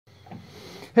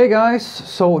Hey guys,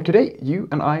 so today you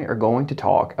and I are going to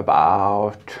talk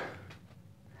about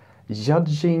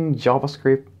judging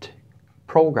JavaScript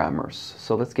programmers.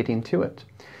 So let's get into it.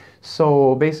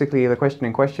 So basically the question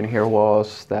in question here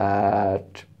was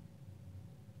that,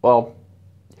 well,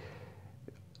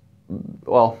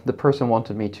 the person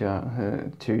wanted me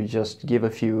to just give a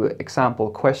few example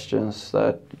questions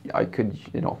that I could,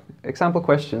 example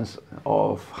questions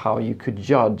of how you could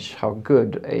judge how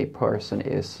good a person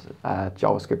is at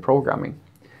JavaScript programming.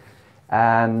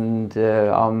 And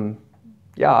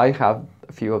yeah, I have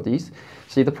a few of these.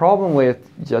 See, the problem with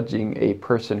judging a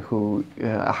person who,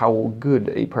 how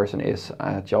good a person is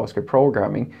at JavaScript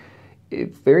programming,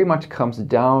 it very much comes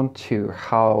down to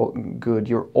how good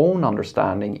your own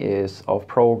understanding is of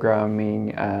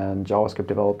programming and JavaScript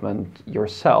development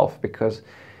yourself, because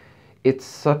it's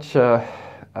such a,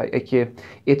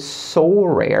 it's so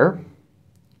rare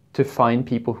to find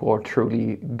people who are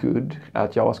truly good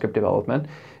at JavaScript development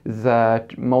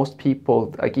that most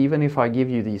people, like, even if I give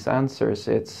you these answers,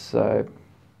 it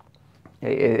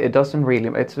doesn't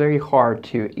really, it's very hard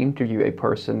to interview a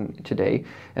person today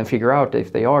and figure out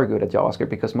if they are good at JavaScript,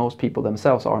 because most people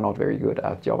themselves are not very good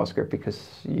at JavaScript, because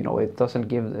it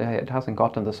hasn't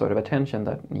gotten the sort of attention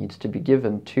that needs to be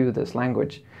given to this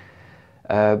language.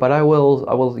 But I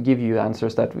will give you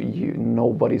answers that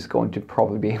nobody's going to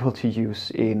probably be able to use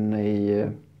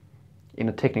in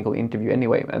a technical interview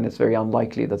anyway, and it's very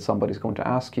unlikely that somebody's going to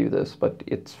ask you this, but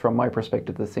it's, from my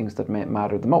perspective, the things that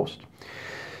matter the most.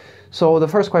 So the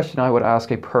first question I would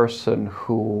ask a person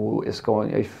who is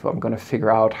if I'm going to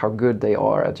figure out how good they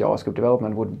are at JavaScript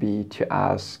development, would be to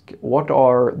ask, what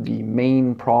are the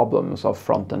main problems of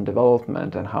front-end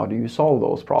development and how do you solve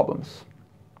those problems?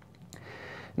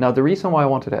 Now, the reason why I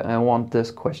want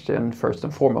this question first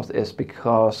and foremost is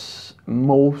because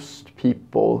most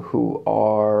people who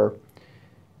are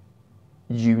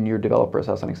junior developers,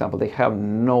 as an example, they have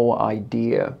no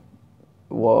idea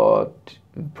what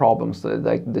problems,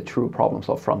 like the true problems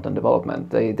of front-end development.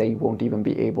 They won't even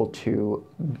be able to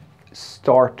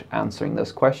start answering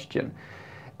this question.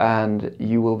 And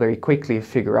you will very quickly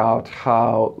figure out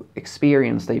how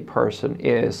experienced a person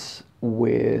is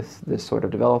with this sort of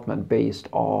development based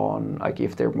on, like,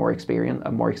 if they're a more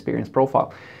experienced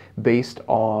profile, based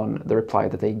on the reply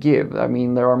that they give. I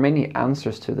mean, there are many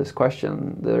answers to this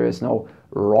question. There is no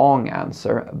wrong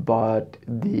answer, but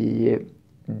the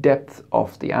depth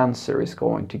of the answer is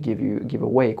going to give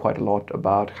away quite a lot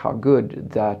about how good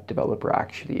that developer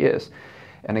actually is.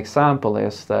 An example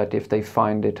is that if they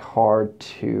find it hard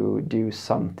to do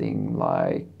something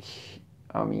like,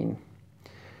 I mean,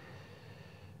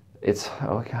 it's,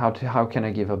 how can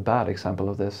I give a bad example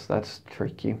of this? That's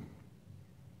tricky.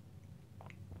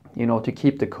 To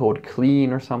keep the code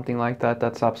clean or something like that,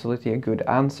 that's absolutely a good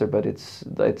answer, but it's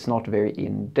not very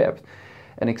in-depth.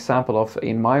 An example of,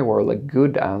 in my world, a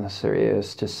good answer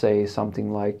is to say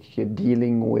something like you're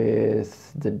dealing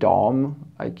with the DOM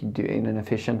in an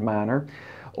efficient manner,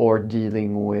 or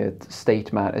dealing with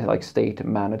state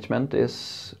management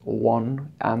is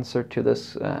one answer to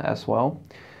this as well.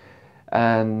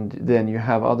 And then you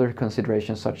have other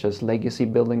considerations such as legacy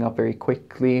building up very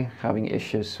quickly, having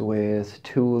issues with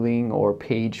tooling or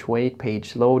page weight,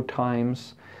 page load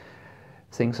times,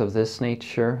 things of this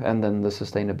nature. And then the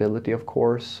sustainability, of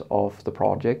course, of the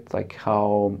project, like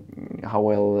how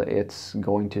well it's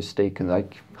going to stay,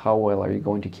 like how well are you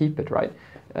going to keep it, right,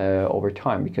 over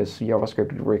time, because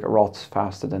JavaScript rots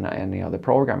faster than any other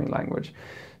programming language.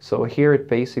 So here it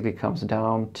basically comes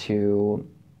down to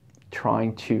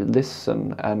trying to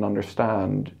listen and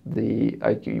understand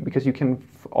because you can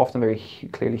often very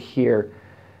clearly hear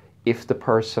if the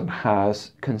person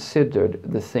has considered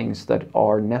the things that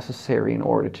are necessary in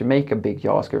order to make a big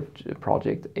JavaScript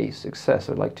project a success,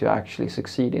 or like to actually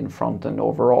succeed in front end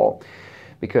overall.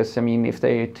 Because, I mean, if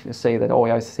they say that, oh,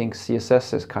 I think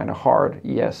CSS is kind of hard,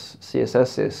 yes,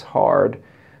 CSS is hard,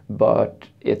 but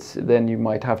then you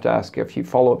might have to ask a few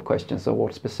follow-up questions of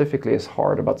what specifically is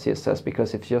hard about CSS,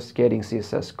 because if just getting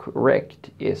CSS correct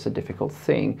is a difficult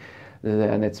thing,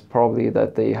 then it's probably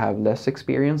that they have less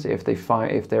experience. If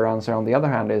their answer, on the other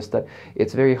hand, is that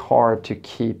it's very hard to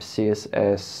keep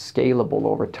CSS scalable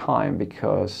over time,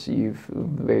 because you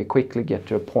very quickly get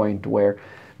to a point where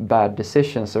bad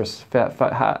decisions or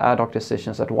ad hoc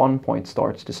decisions at one point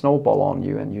starts to snowball on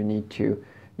you, and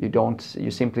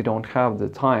you simply don't have the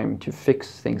time to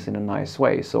fix things in a nice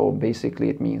way. So basically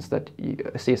it means that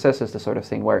CSS is the sort of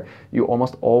thing where you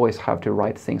almost always have to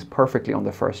write things perfectly on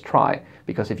the first try,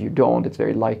 because if you don't, it's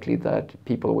very likely that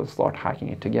people will start hacking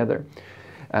it together.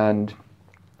 And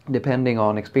depending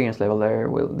on experience level,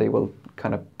 they will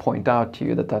kind of point out to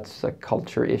you that that's a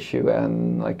culture issue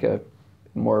and like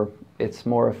it's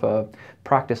more of a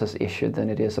practices issue than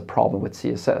it is a problem with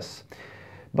CSS.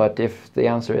 But if the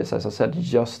answer is, as I said,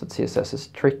 just that CSS is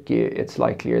tricky, it's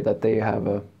likelier that they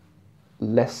have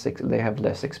less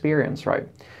experience, right?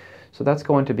 So that's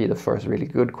going to be the first really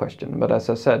good question. But as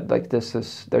I said, like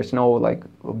there's no like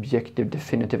objective,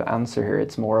 definitive answer here.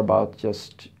 It's more about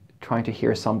just trying to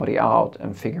hear somebody out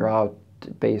and figure out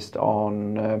based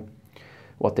on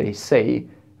what they say,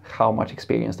 how much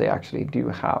experience they actually do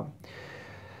have.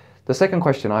 The second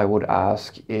question I would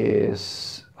ask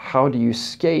is, how do you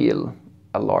scale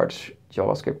a large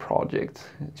JavaScript project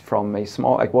from a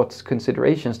small, like what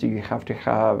considerations do you have to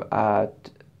have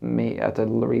at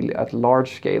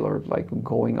large scale, or like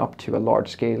going up to a large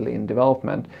scale in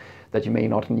development that you may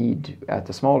not need at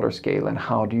the smaller scale, and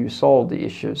how do you solve the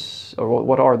issues, or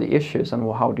what are the issues and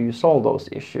how do you solve those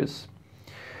issues?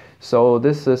 So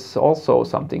this is also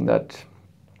something that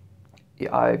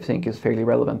I think is fairly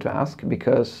relevant to ask,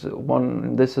 because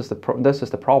this is the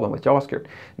problem with JavaScript.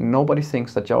 Nobody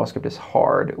thinks that JavaScript is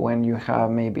hard when you have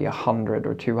maybe 100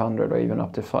 or 200 or even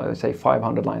up to say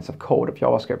 500 lines of code of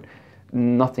JavaScript.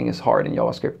 Nothing is hard in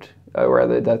JavaScript.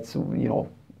 Rather, that's, you know,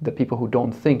 the people who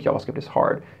don't think JavaScript is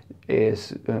hard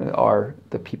are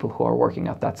the people who are working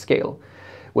at that scale.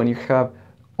 When you have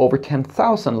over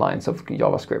 10,000 lines of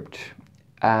JavaScript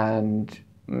and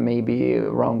maybe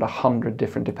around 100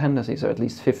 different dependencies, or at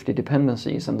least 50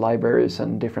 dependencies and libraries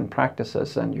and different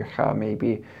practices, and you have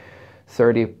maybe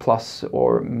 30 plus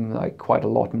or like quite a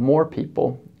lot more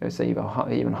people, say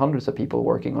even hundreds of people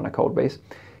working on a code base,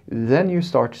 then you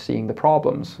start seeing the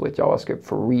problems with JavaScript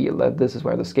for real. That this is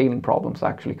where the scaling problems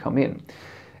actually come in.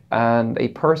 And a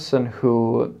person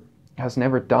who has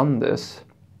never done this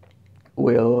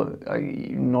will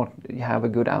not have a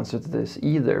good answer to this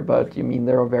either. But you mean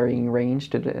there are varying range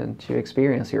to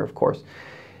experience here, of course.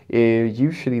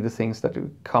 Usually the things that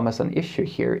come as an issue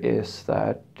here is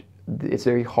that it's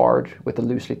very hard with a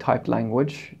loosely typed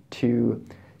language to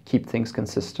keep things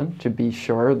consistent, to be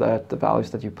sure that the values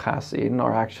that you pass in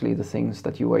are actually the things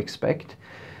that you expect.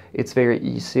 It's very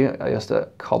easy. Just a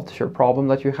culture problem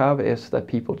that you have is that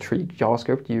people treat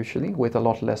JavaScript usually with a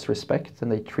lot less respect than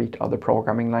they treat other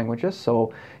programming languages.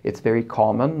 So it's very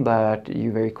common that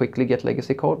you very quickly get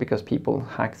legacy code because people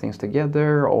hack things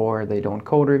together, or they don't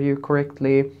code review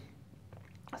correctly,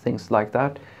 things like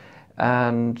that.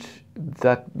 And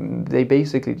that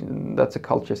that's a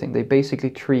culture thing. They basically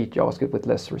treat JavaScript with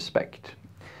less respect.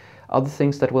 Other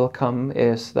things that will come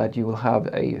is that you will have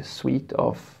a suite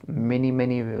of many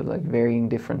like varying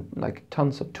different, like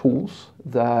tons of tools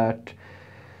that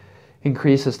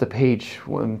increases the page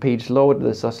load.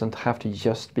 This doesn't have to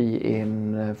just be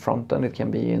in front end, it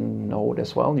can be in Node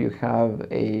as well. You have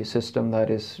a system that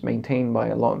is maintained by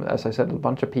as I said, a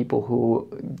bunch of people who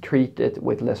treat it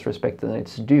with less respect than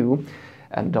it's due,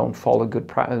 and don't follow good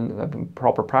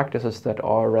proper practices that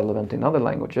are relevant in other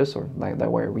languages, or like the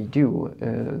way we do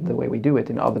it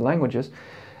in other languages.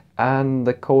 And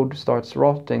the code starts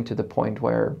rotting to the point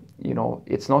where, you know,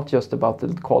 it's not just about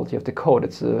the quality of the code,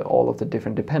 it's all of the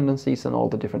different dependencies and all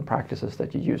the different practices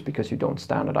that you use because you don't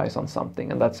standardize on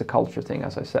something. And that's a culture thing,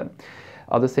 as I said.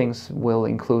 Other things will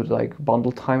include like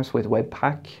bundle times with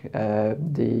Webpack.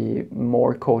 The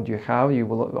more code you have, you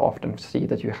will often see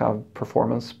that you have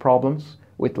performance problems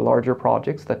with larger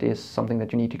projects. That is something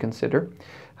that you need to consider.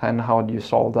 And how do you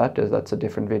solve that? That's a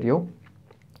different video,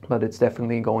 but it's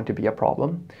definitely going to be a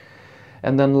problem.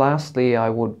 And then lastly, I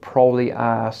would probably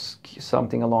ask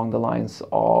something along the lines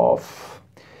of,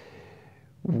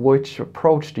 which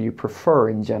approach do you prefer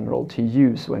in general to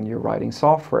use when you're writing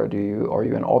software? Are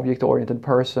you an object-oriented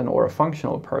person or a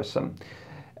functional person?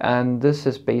 And this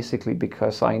is basically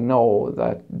because I know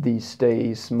that these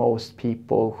days most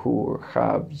people who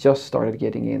have just started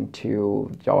getting into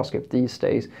JavaScript these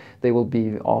days, they will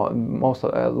be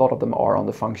a lot of them are on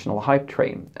the functional hype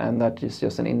train, and that is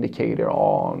just an indicator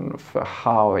on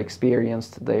how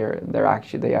experienced they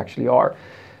actually are.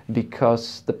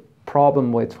 Because the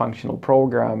problem with functional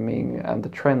programming and the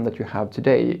trend that you have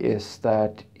today is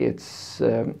that it's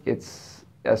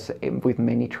as with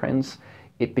many trends,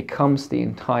 it becomes the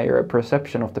entire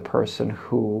perception of the person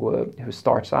who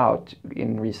starts out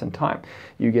in recent time.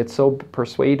 You get so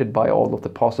persuaded by all of the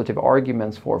positive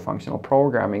arguments for functional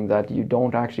programming that you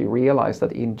don't actually realize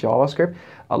that in JavaScript,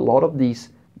 a lot of these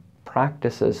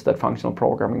practices that functional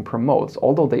programming promotes,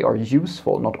 although they are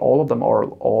useful, not all of them are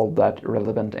all that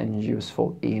relevant and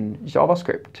useful in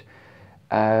JavaScript.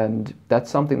 And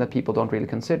that's something that people don't really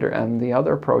consider. And the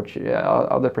other approach,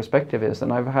 other perspective is,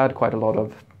 and I've had quite a lot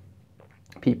of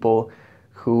people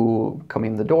who come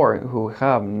in the door who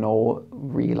have no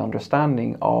real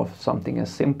understanding of something as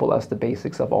simple as the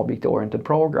basics of object-oriented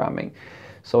programming.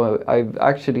 So I've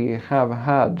actually have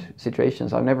had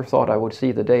situations, I never thought I would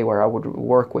see the day where I would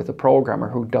work with a programmer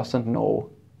who doesn't know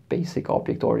basic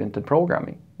object-oriented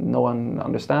programming, no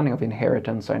understanding of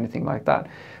inheritance or anything like that,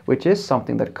 which is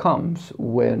something that comes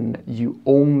when you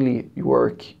only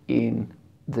work on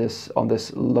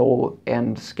this low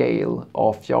end scale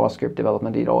of JavaScript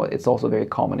development. It's also very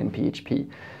common in PHP,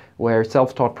 where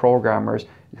self-taught programmers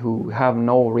who have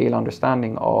no real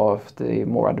understanding of the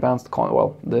more advanced,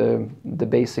 the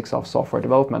basics of software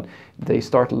development, they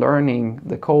start learning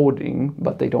the coding,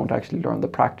 but they don't actually learn the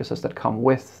practices that come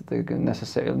with they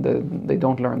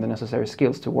don't learn the necessary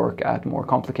skills to work at more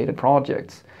complicated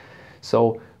projects.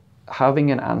 So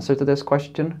having an answer to this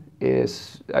question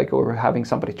is like, or having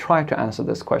somebody try to answer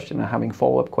this question and having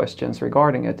follow-up questions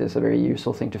regarding it is a very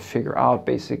useful thing to figure out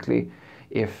basically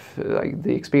if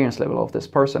the experience level of this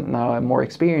person. Now, a more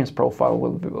experienced profile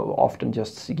will often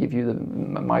just give you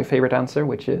my favorite answer,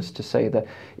 which is to say that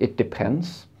it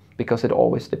depends, because it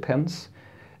always depends.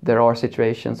 There are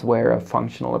situations where a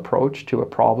functional approach to a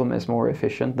problem is more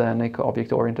efficient than an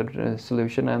object-oriented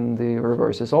solution, and the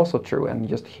reverse is also true. And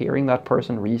just hearing that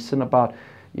person reason about,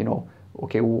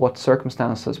 okay, what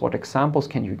circumstances, what examples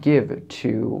can you give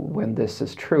to when this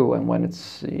is true and when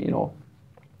it's,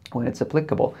 when it's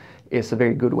applicable, is a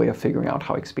very good way of figuring out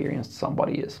how experienced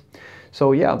somebody is.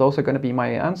 So yeah, those are going to be my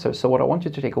answers. So what I want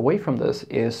you to take away from this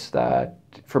is that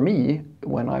for me,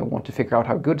 when I want to figure out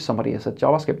how good somebody is at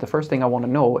JavaScript, the first thing I want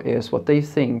to know is what they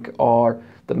think are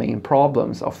the main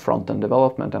problems of front-end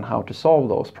development and how to solve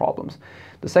those problems.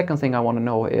 The second thing I want to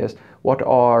know is what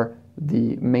are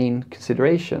the main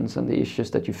considerations and the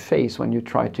issues that you face when you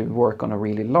try to work on a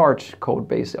really large code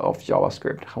base of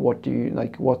JavaScript. What do you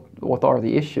what are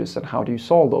the issues and how do you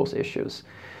solve those issues?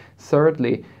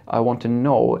 Thirdly, I want to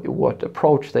know what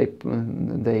approach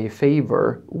they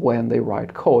favor when they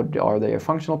write code. Are they a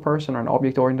functional person or an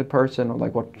object-oriented person, or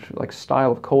what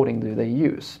style of coding do they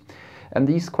use? And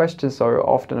these questions are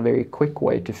often a very quick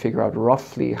way to figure out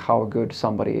roughly how good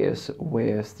somebody is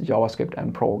with JavaScript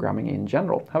and programming in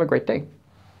general. Have a great day.